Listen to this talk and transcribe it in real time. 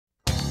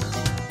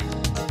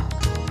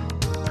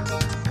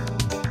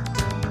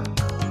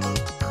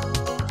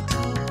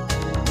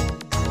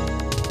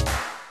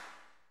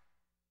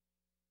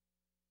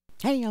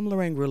Hey, I'm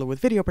Lorraine Gruller with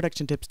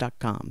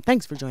VideoProductionTips.com.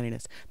 Thanks for joining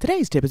us.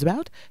 Today's tip is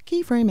about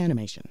keyframe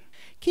animation.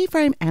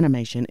 Keyframe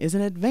animation is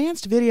an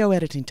advanced video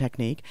editing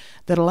technique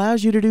that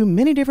allows you to do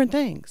many different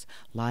things,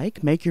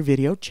 like make your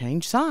video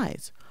change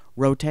size,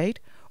 rotate,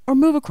 or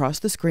move across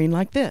the screen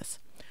like this.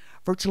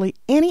 Virtually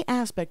any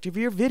aspect of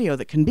your video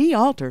that can be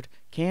altered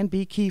can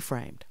be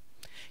keyframed.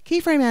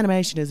 Keyframe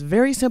animation is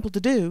very simple to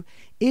do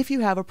if you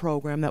have a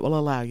program that will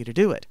allow you to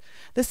do it.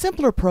 The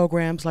simpler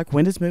programs like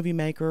Windows Movie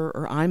Maker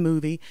or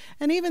iMovie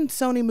and even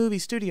Sony Movie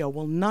Studio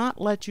will not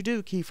let you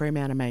do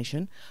keyframe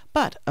animation,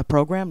 but a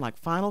program like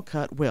Final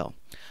Cut will.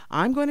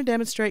 I'm going to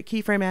demonstrate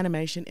keyframe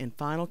animation in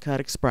Final Cut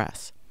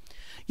Express.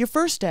 Your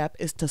first step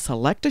is to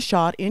select a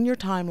shot in your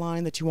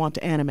timeline that you want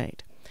to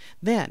animate.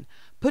 Then,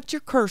 put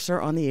your cursor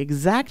on the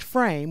exact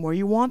frame where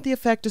you want the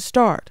effect to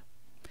start.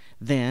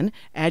 Then,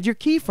 add your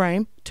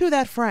keyframe to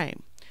that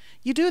frame.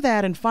 You do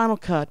that in Final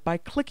Cut by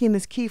clicking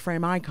this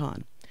keyframe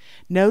icon.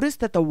 Notice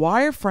that the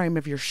wireframe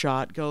of your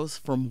shot goes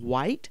from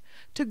white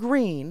to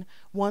green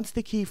once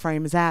the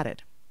keyframe is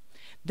added.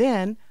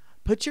 Then,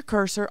 put your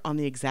cursor on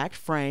the exact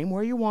frame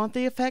where you want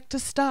the effect to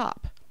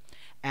stop.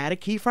 Add a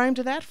keyframe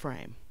to that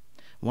frame.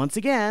 Once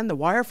again, the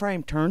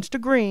wireframe turns to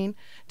green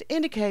to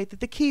indicate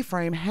that the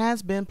keyframe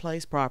has been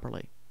placed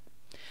properly.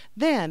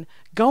 Then,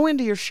 go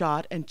into your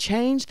shot and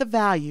change the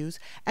values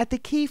at the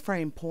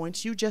keyframe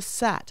points you just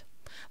set.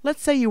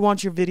 Let's say you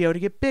want your video to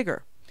get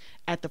bigger.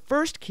 At the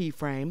first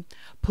keyframe,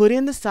 put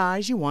in the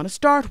size you want to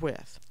start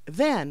with.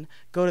 Then,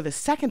 go to the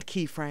second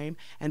keyframe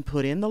and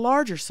put in the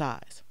larger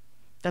size.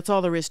 That's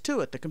all there is to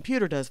it. The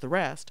computer does the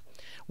rest.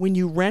 When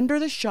you render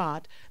the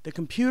shot, the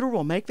computer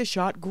will make the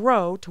shot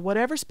grow to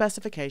whatever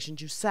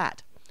specifications you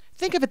set.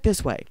 Think of it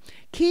this way.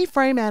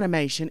 Keyframe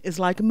animation is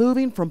like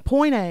moving from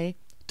point A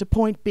to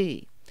point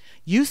B.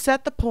 You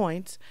set the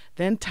points,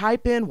 then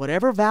type in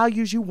whatever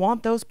values you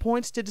want those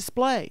points to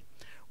display.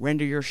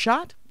 Render your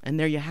shot, and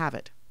there you have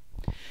it.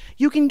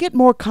 You can get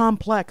more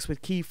complex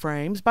with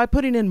keyframes by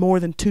putting in more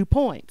than 2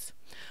 points.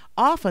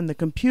 Often the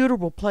computer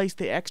will place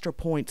the extra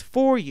points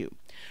for you.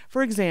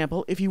 For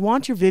example, if you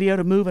want your video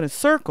to move in a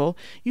circle,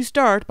 you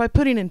start by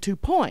putting in 2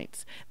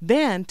 points,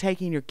 then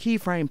taking your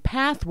keyframe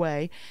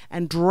pathway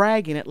and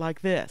dragging it like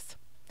this.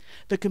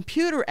 The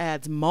computer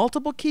adds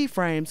multiple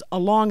keyframes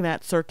along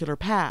that circular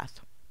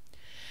path.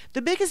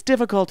 The biggest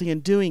difficulty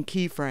in doing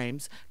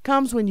keyframes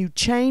comes when you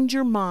change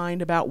your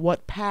mind about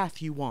what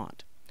path you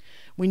want.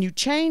 When you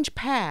change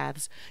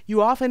paths,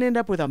 you often end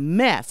up with a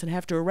mess and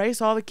have to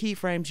erase all the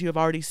keyframes you have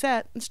already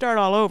set and start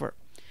all over.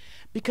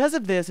 Because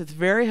of this, it's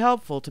very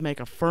helpful to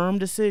make a firm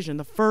decision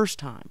the first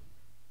time.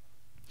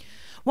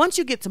 Once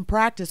you get some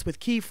practice with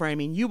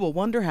keyframing, you will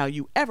wonder how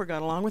you ever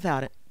got along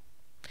without it.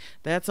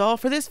 That's all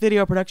for this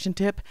video production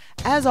tip.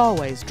 As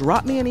always,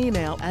 drop me an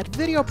email at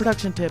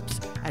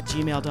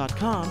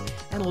videoproductiontips@gmail.com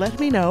and let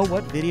me know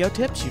what video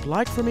tips you'd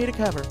like for me to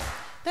cover.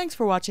 Thanks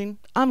for watching.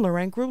 I'm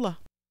Lorraine Gruller.